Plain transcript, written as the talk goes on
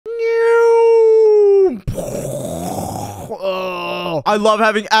I love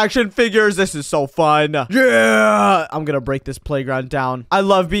having action figures. This is so fun. Yeah. I'm gonna break this playground down. I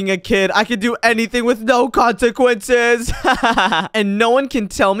love being a kid. I can do anything with no consequences. And no one can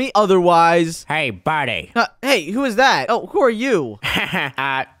tell me otherwise. Hey, buddy. Hey, who is that? Oh, who are you?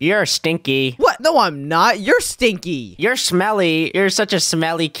 You're stinky. What? No, I'm not. You're stinky. You're smelly. You're such a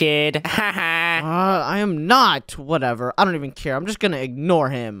smelly kid. I am not. Whatever. I don't even care. I'm just gonna ignore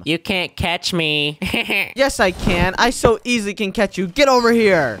him. You can't catch me. Yes, I can. I so easily can catch you. Get over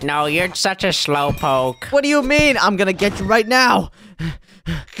here. No, you're such a slowpoke. What do you mean? I'm gonna get you right now.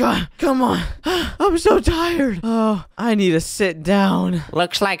 God, come on. I'm so tired. Oh, I need to sit down.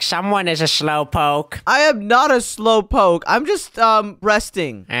 Looks like someone is a slowpoke. I am not a slowpoke. I'm just,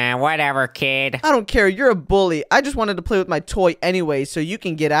 resting. Whatever, kid. I don't care. You're a bully. I just wanted to play with my toy anyway, so you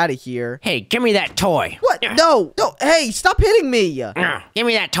can get out of here. Hey, give me that toy. What? No. No. Hey, stop hitting me. Give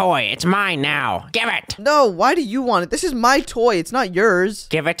me that toy. It's mine now. Give it. No, why do you want it? This is my toy. It's not yours.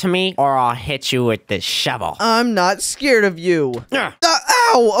 Give it to me, or I'll hit you with this shovel. I'm not scared of you.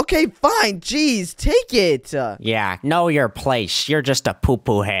 Ow! Okay, fine. Jeez, take it. Yeah, know your place. You're just a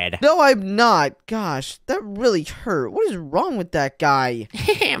poo-poo head. No, I'm not. Gosh, that really hurt. What is wrong with that guy?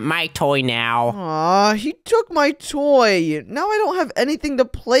 My toy now. Aw, he took my toy. Now I don't have anything to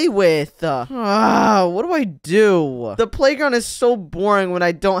play with. What do I do? The playground is so boring when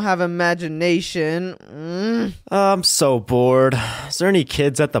I don't have imagination. I'm so bored. Is there any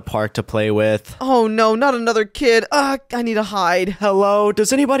kids at the park to play with? Oh no, not another kid. I need to hide. Hello?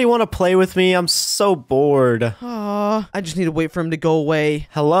 Does anybody want to play with me? I'm so bored. I just need to wait for him to go away.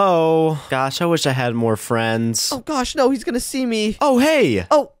 Hello? Gosh, I wish I had more friends. Oh gosh, no, he's gonna see me. Oh, hey!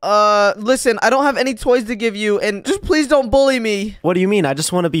 Oh, listen, I don't have any toys to give you, and just please don't bully me. What do you mean? I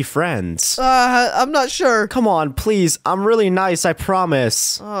just want to be friends. I'm not sure. Come on, please. I'm really nice, I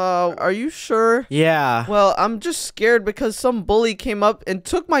promise. Are you sure? Yeah. Well, I'm just scared because some bully came up and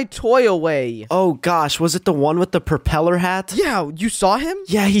took my toy away. Oh gosh, was it the one with the propeller hat? Yeah, you saw him?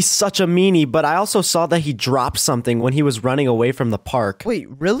 Yeah, he's such a meanie, but I also saw that he dropped something when he was running away from the park. Wait,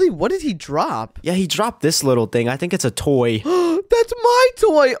 really? What did he drop? Yeah, he dropped this little thing. I think it's a toy. That's my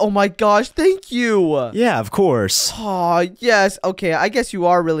toy! Oh my gosh, thank you! Yeah, of course. Aw, yes. Okay, I guess you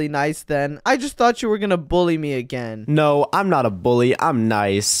are really nice then. I just thought you were gonna bully me again. No, I'm not a bully. I'm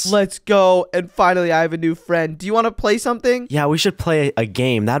nice. Let's go. And finally, I have a new friend. Do you want to play something? Yeah, we should play a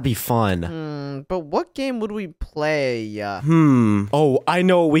game. That'd be fun. But what game would we play? Oh, I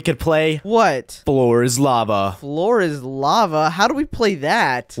know what we could play. What? Floor is lava. Floor is lava? How do we play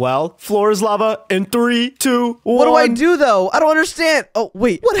that? Well, floor is lava in 3, 2, 1. What do I do though? I don't understand. Oh,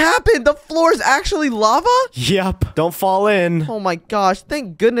 wait. What happened? The floor is actually lava? Yep. Don't fall in. Oh my gosh.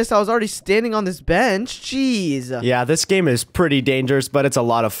 Thank goodness I was already standing on this bench. Jeez. Yeah, this game is pretty dangerous, but it's a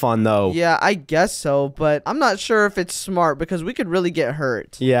lot of fun though. Yeah, I guess so, but I'm not sure if it's smart because we could really get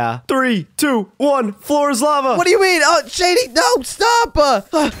hurt. Yeah. 3, 2, 1. Floor is lava. What do you mean? Oh, Shady, no, stop.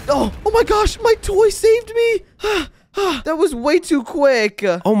 Oh my gosh, my toy saved me. That was way too quick.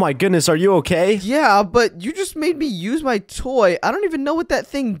 Oh my goodness, are you okay? Yeah, but you just made me use my toy. I don't even know what that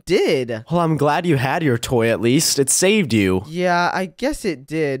thing did. Well, I'm glad you had your toy at least. It saved you. Yeah, I guess it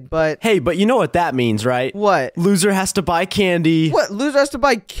did, but... Hey, but you know what that means, right? What? Loser has to buy candy. What? Loser has to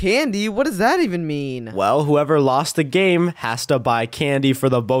buy candy? What does that even mean? Well, whoever lost the game has to buy candy for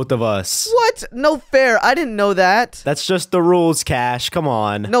the both of us. What? No fair. I didn't know that. That's just the rules, Cash. Come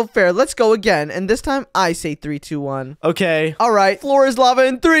on. No fair. Let's go again. And this time, I say 3, 2, 1. Okay. All right. Floor is lava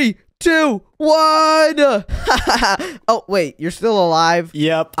in 3, 2, 1. Oh, wait. You're still alive?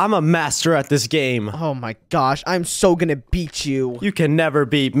 Yep. I'm a master at this game. Oh my gosh. I'm so gonna beat you. You can never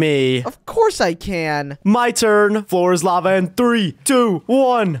beat me. Of course I can. My turn. Floor is lava in 3, 2,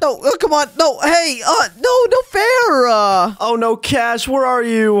 1. No, come on. No, hey. No fair. Oh no, Cash. Where are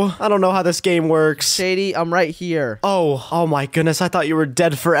you? I don't know how this game works. Shady, I'm right here. Oh my goodness. I thought you were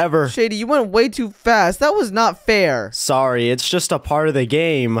dead forever. Shady, you went way too fast. That was not fair. Sorry. It's just a part of the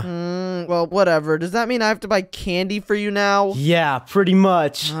game. Well, whatever. Does that mean I have to buy candy for you now? Yeah, pretty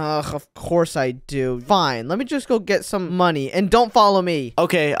much. Ugh, of course I do. Fine, let me just go get some money, and don't follow me.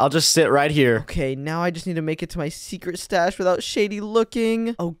 Okay, I'll just sit right here. Okay, now I just need to make it to my secret stash without Shady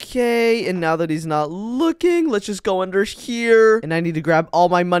looking. Okay, and now that he's not looking, let's just go under here. And I need to grab all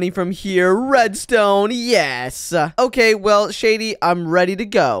my money from here. Redstone, yes. Okay, well, Shady, I'm ready to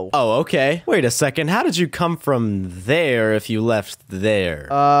go. Oh, okay. Wait a second. How did you come from there if you left there?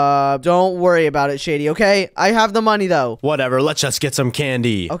 Don't Don't worry about it, Shady, okay? I have the money, though. Whatever, let's just get some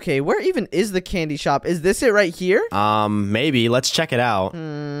candy. Okay, where even is the candy shop? Is this it right here? Maybe. Let's check it out.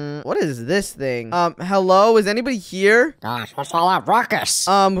 What is this thing? Hello? Is anybody here? Gosh, what's all that ruckus?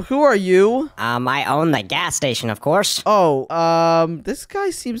 Who are you? I own the gas station, of course. Oh, this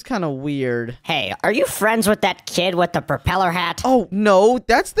guy seems kind of weird. Hey, are you friends with that kid with the propeller hat? Oh, no,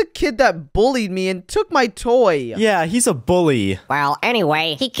 that's the kid that bullied me and took my toy. Yeah, he's a bully. Well,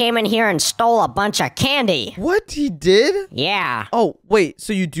 anyway, he came in here and stole a bunch of candy. What? He did? Yeah. Oh, wait,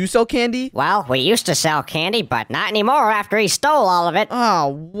 so you do sell candy? Well, we used to sell candy, but not anymore after he stole all of it. Oh,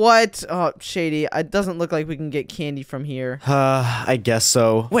 what? Oh, Shady, it doesn't look like we can get candy from here. I guess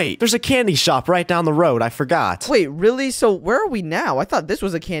so. Wait, there's a candy shop right down the road. I forgot. Wait, really? So where are we now? I thought this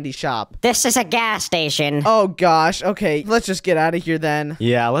was a candy shop. This is a gas station. Oh, gosh. Okay, let's just get out of here then.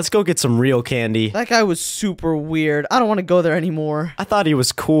 Yeah, let's go get some real candy. That guy was super weird. I don't want to go there anymore. I thought he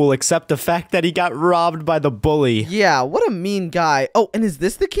was cool, except the fact that he got robbed by the bully. Yeah, what a mean guy. Oh, and is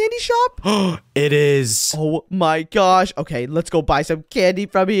this the candy shop? It is. Oh my gosh. Okay, let's go buy some candy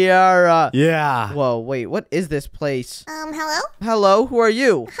from here. Yeah. Whoa, wait, what is this place? Hello? Hello, who are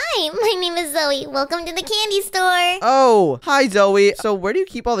you? Hi, my name is Zoe. Welcome to the candy store. Oh, hi Zoe. So where do you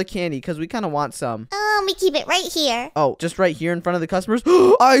keep all the candy? Because we kind of want some. We keep it right here. Oh, just right here in front of the customers?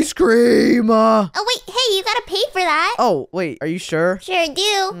 Ice cream! Oh, wait, hey, you gotta pay for that. Oh, wait, are you sure? Sure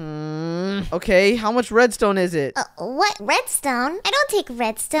do. Okay, how much redstone is it? What, redstone? I don't take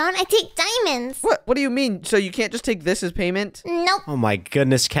redstone, I take diamonds. What do you mean? So you can't just take this as payment? Nope. Oh my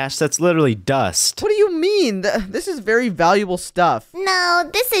goodness, Cash, that's literally dust. What do you mean? This is very valuable stuff. No,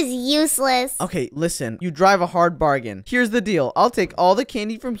 this is useless. Okay, listen, you drive a hard bargain. Here's the deal. I'll take all the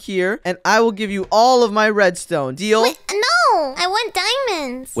candy from here, and I will give you all of my redstone. Deal? Wait, no, I want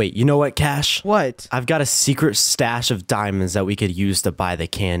diamonds. Wait, you know what, Cash? What? I've got a secret stash of diamonds that we could use to buy the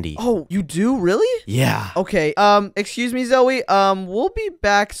candy. Oh, you do? Really? Yeah. Okay, excuse me, Zoe. We'll be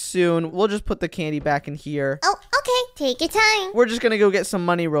back soon. We'll just put the candy back in here. Oh, okay, take your time. We're just gonna go get some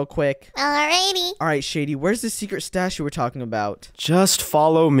money real quick. Alrighty. All right, Shady, where's the secret stash you were talking about? Just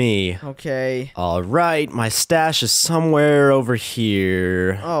follow me. Okay. All right, my stash is somewhere over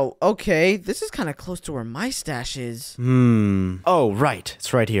here. Oh, okay. This is kind of close to where my stash is. Oh, right.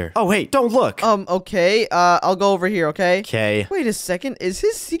 It's right here. Oh, hey, don't look. Okay. I'll go over here, okay? Okay. Wait a second. Is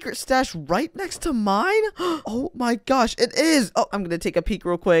his secret stash right next to mine? Oh my gosh, it is. Oh, I'm gonna take a peek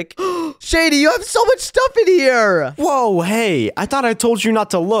real quick. Shady, you have so much stuff in here. Whoa, hey, I thought I told you not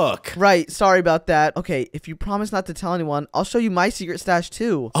to look. Right, sorry about that. Okay, if you promise not to tell anyone, I'll show you my secret stash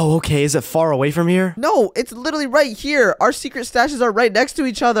too. Oh, okay. Is it far away from here? No, it's literally right here. Our secret stashes are right next to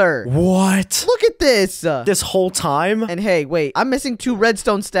each other. What? Look at this. This whole time? And hey, wait, I'm missing 2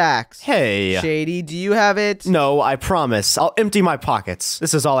 redstone stacks. Hey. Shady, do you have it? No, I promise. I'll empty my pockets.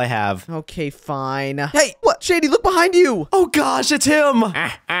 This is all I have. Okay, fine. Hey, what? Shady, look behind you. Oh gosh, it's him.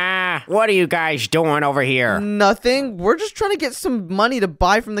 What are you guys doing over here? Nothing. We're just trying to get some money to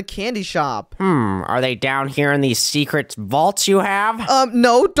buy from the candy shop. Are they down here in these secret vaults you have?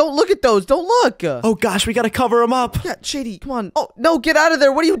 No, don't look at those. Don't look. Oh gosh, we gotta cover him up. Yeah, Shady, come on. Oh, no, get out of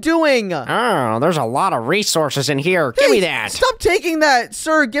there. What are you doing? Oh, there's a lot of resources in here. Give Hey, me that. Stop taking that.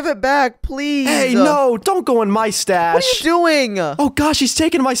 Sir, give it back, please. Hey, no, don't go in my stash. What are you doing? Oh gosh, he's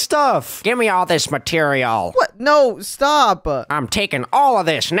taking my stuff. Give me all this material. What? No, stop. I'm taking all of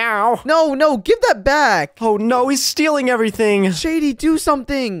this now. No, give that back. Oh no, he's stealing everything. Shady, do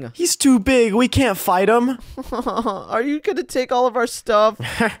something. He's too big. We can't fight him. Are you gonna take all of our stuff?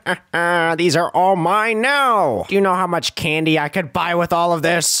 These are all mine now. Do you know how much candy I could buy with all of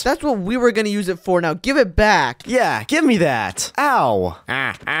this? That's what we were gonna use it for. Now give it back. Yeah, give me that. Ow.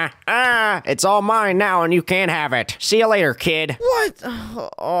 It's all mine now and you can't have it. See you later, kid. What?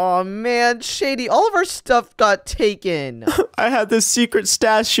 Oh man, Shady, all of our stuff got taken. I had this secret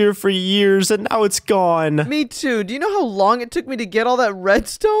stash here for years and now it's gone. Me too. Do you know how long it took me to get all that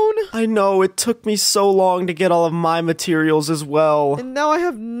redstone? I know, it took me so long to get all of my materials as well. And now I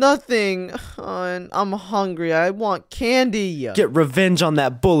have nothing. And I'm hungry. I want candy. Get revenge on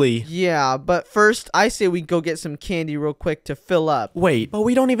that bully. Yeah, but first, I say we go get some candy real quick to fill up. Wait, but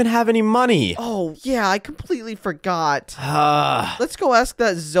we don't even have any money. Oh, yeah, I completely forgot. Let's go ask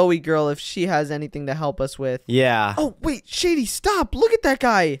that Zoe girl if she has anything to help us with. Yeah. Oh, wait, Shady, stop. Look at that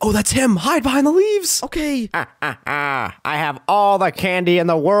guy. Oh, that's him. Hide behind the leaves. Okay. I have all the candy in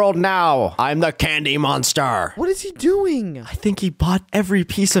the world now. I'm the candy monster. What is he doing? I think he bought every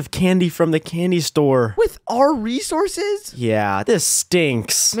piece of candy from the candy store. With our resources? Yeah, this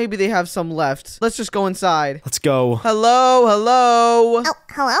stinks. Maybe they have some left. Let's just go inside. Let's go. Hello? Oh,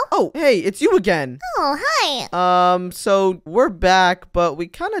 Hello? Oh, hey, it's you again. Oh, hi. So we're back, but we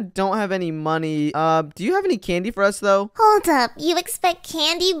kind of don't have any money. Do you have any candy for us, though? Hold up. You expect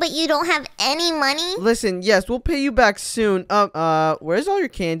candy, but you don't have any money? Listen, yes, we'll pay you back soon. Where's all your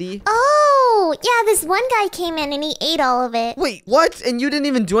candy? Oh, yeah, this one guy came in and he ate all of it. Wait, what? And you didn't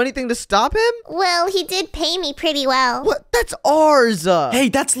even do anything to stop him? Well, he did pay me pretty well. What? That's ours. Hey,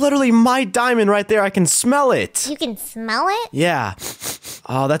 that's literally my diamond right there. I can smell it. You can smell it? Yeah.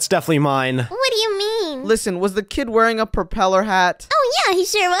 Oh, that's definitely mine. What do you mean? Listen, was the kid wearing a propeller hat? Oh, yeah, he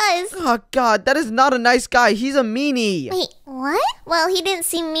sure was. Oh, God, that is not a nice guy. He's a meanie. Wait, what? Well, he didn't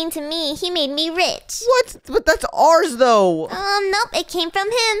seem mean to me. He made me rich. What? But that's ours, though. Nope, it came from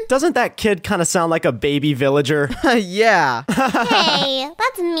him. Doesn't that kid kind of sound like a baby villager? Yeah. Hey,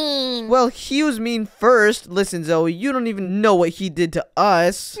 that's mean. Well, he was mean first. Listen, Zoe, you don't even know what he did to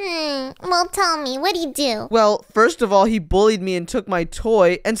us. Well, tell me, what'd he do? Well, first of all, he bullied me and took my toy.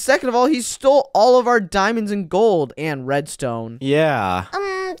 And second of all, he stole all of our diamonds and gold and redstone. Yeah.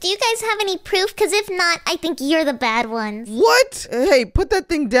 Do you guys have any proof? Because if not, I think you're the bad ones. What? Hey, put that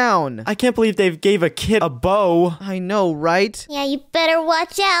thing down. I can't believe they gave a kid a bow. I know, right? Yeah, you better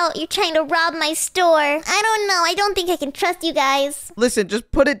watch out. You're trying to rob my store. I don't know. I don't think I can trust you guys. Listen,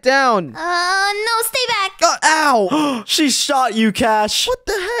 just put it down. No, stay back. Ow! She shot you, Cash. What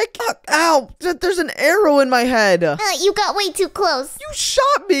the heck? Ow! There's an arrow in my head. You got way too close. You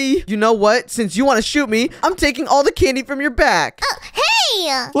shot me. You know what? Since you want to shoot me, I'm taking all the candy from your back. Hey!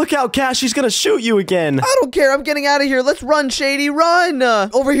 Look out, Cash. She's gonna shoot you again. I don't care. I'm getting out of here. Let's run, Shady. Run!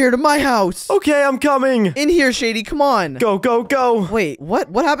 Over here to my house. Okay, I'm coming. In here, Shady. Come on. Go, go, go. Wait, what?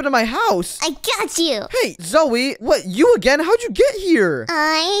 What happened to my house? I got you. Hey, Zoe. What? You again? How'd you get here?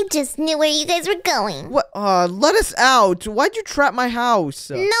 I just knew where you guys were going. What? Let us out. Why'd you trap my house?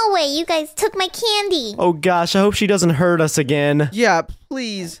 No way. You guys took my candy. Oh gosh, I hope she doesn't hurt us again. Yeah,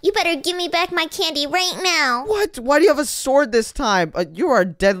 please. You better give me back my candy right now. What? Why do you have a sword this time? You are a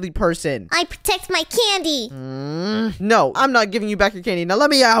deadly person. I protect my candy. No, I'm not giving you back your candy. Now let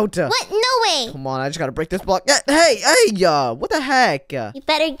me out. What? No way. Come on, I just gotta break this block. Hey, what the heck? You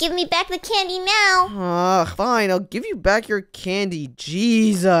better give me back the candy now. Fine, I'll give you back your candy.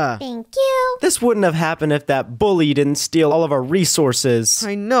 Jeez. Thank you. This wouldn't have happened if that bully didn't steal all of our resources.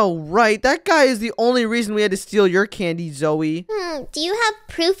 I know, right? That guy is the only reason we had to steal your candy, Zoe. Do you have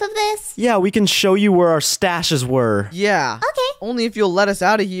proof of this? Yeah, we can show you where our stashes were. Yeah. Okay. Only if you'll let us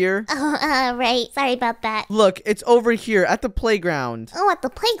out of here. Oh, right. Sorry about that. Look, it's over here at the playground. Oh, at the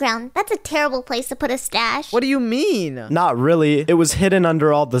playground? That's a terrible place to put a stash. What do you mean? Not really. It was hidden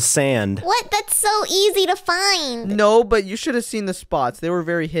under all the sand. What? That's so easy to find. No, but you should have seen the spots. They were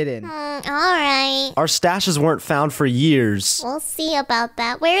very hidden. All right. Our stashes weren't found for years. We'll see about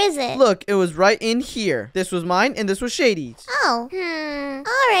that. Where is it? Look, it was right in here. This was mine and this was Shady's. Oh,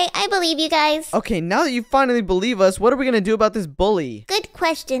 all right. I believe you guys. Okay, now that you finally believe us, what are we gonna do about this bully? Good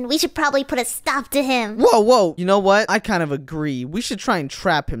question. We should probably put a stop to him. Whoa. You know what? I kind of agree. We should try and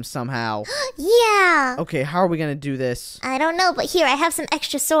trap him somehow. Yeah. Okay, how are we gonna do this? I don't know, but here, I have some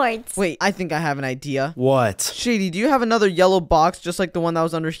extra swords. Wait, I think I have an idea. What? Shady, do you have another yellow box just like the one that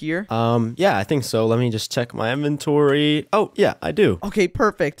was under here? Yeah, I think so. Let me just check my inventory. Oh, yeah, I do. Okay,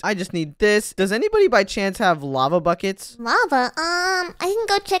 perfect. I just need this. Does anybody by chance have lava buckets? Lava? I can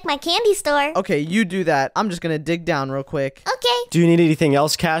go check my candy store. Okay, you do that. I'm just gonna dig down real quick. Okay. Do you need anything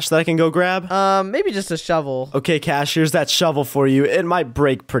else, Cash, that I can go grab? Maybe just a shovel. Okay, Cash, here's that shovel for you. It might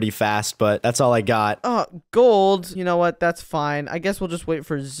break pretty fast, but that's all I got. Gold. You know what? That's fine. I guess we'll just wait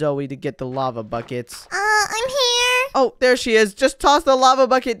for Zoe to get the lava buckets. I'm here. Oh, there she is. Just toss the lava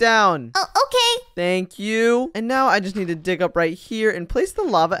bucket down. Oh, okay. Thank you. And now I just need to dig up right here and place the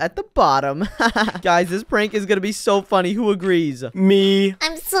lava at the bottom. Guys, this prank is gonna be so funny. Who agrees? Me.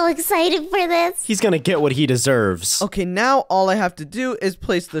 I'm so excited for this. He's gonna get what he deserves. Okay, now all I have to do is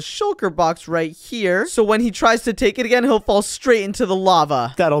place the shulker box right here. So when he tries to take it again, he'll fall straight into the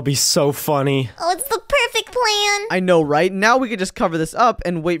lava. That'll be so funny. Oh, it's the perfect plan. I know, right? Now we can just cover this up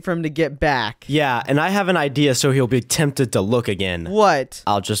and wait for him to get back. Yeah, and I have an idea so he'll be tempted to look again. What?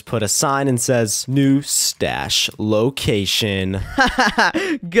 I'll just put a sign and says, new stash location.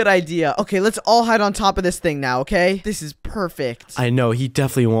 Good idea. Okay, let's all hide on top of this thing now, okay? This is perfect. I know, he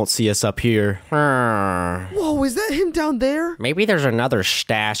definitely won't see us up here. Whoa, is that him down there? Maybe there's another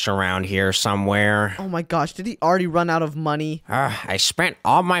stash around here somewhere. Oh my gosh, did he already run out of money? I spent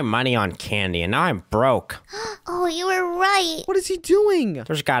all my money on candy and now I'm broke. Oh, you were right. What is he doing?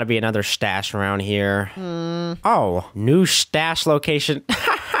 There's got to be another stash around here. Oh, new stash location.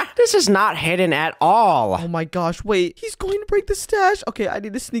 This is not hidden at all. Oh my gosh, wait. He's going to break the stash. Okay, I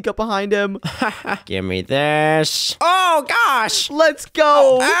need to sneak up behind him. Give me this. Oh, gosh. Let's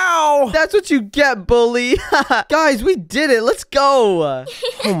go. Ow. That's what you get, bully. Guys, we did it. Let's go.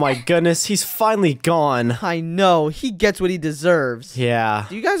 Oh my goodness, he's finally gone. I know. He gets what he deserves. Yeah.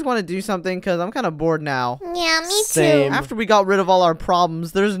 Do you guys want to do something? Because I'm kind of bored now. Yeah, me Same. too. After we got rid of all our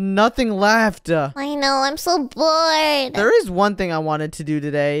problems, there's nothing left. I know, I'm so bored. There is one thing I wanted to do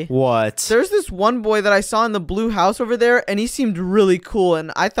today. What? There's this one boy that I saw in the blue house over there, and he seemed really cool, and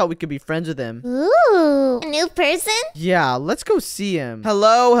I thought we could be friends with him. Ooh, a new person? Yeah, let's go see him.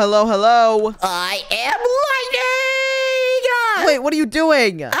 Hello, hello, hello. I am lightning! Wait, what are you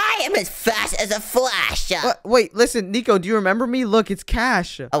doing? I am as fast as a flash. Wait, listen, Nico, do you remember me? Look, it's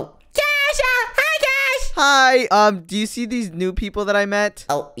Cash. Oh, Cash! Hi, Cash! Hi, do you see these new people that I met?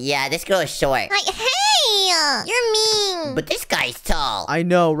 Oh, yeah, this girl is short. Hey, you're mean. But this guy's tall. I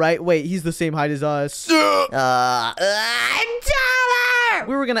know, right? Wait, he's the same height as us. I'm taller!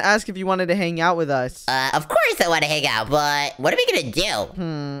 We were gonna ask if you wanted to hang out with us. Of course I want to hang out, but what are we gonna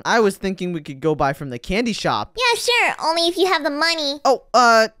do? I was thinking we could go buy from the candy shop. Yeah, sure, only if you have the money. Oh,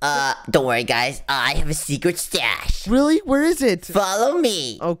 Don't worry, guys. I have a secret stash. really? Where is it? Follow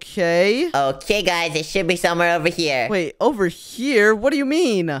me. Okay. Okay, guys, it should be somewhere over here. Wait, over here? What do you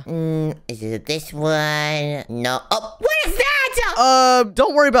mean? Is it this one? No. Oh, what is that?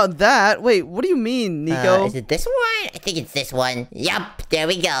 Don't worry about that. Wait, what do you mean, Nico? Is it this one? I think it's this one. Yup, there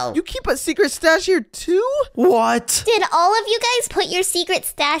we go. You keep a secret stash here too? What? Did all of you guys put your secret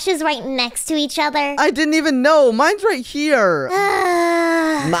stashes right next to each other? I didn't even know. Mine's right here.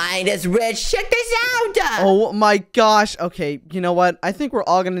 Mine is rich. Check this out. Oh my gosh. Okay, you know what? I think we're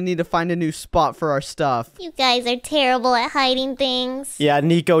all gonna need to find a new spot for our stuff. You guys are terrible at hiding things. Yeah,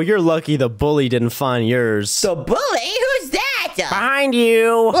 Nico, you're lucky the bully didn't find yours. The bully? Who's that? Behind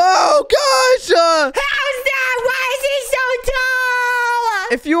you. Oh gosh! How's that? Why is he so tall?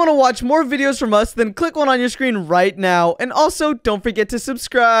 If you want to watch more videos from us, then click one on your screen right now. And also, don't forget to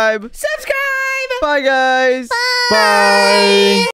subscribe. Subscribe! Bye, guys. Bye.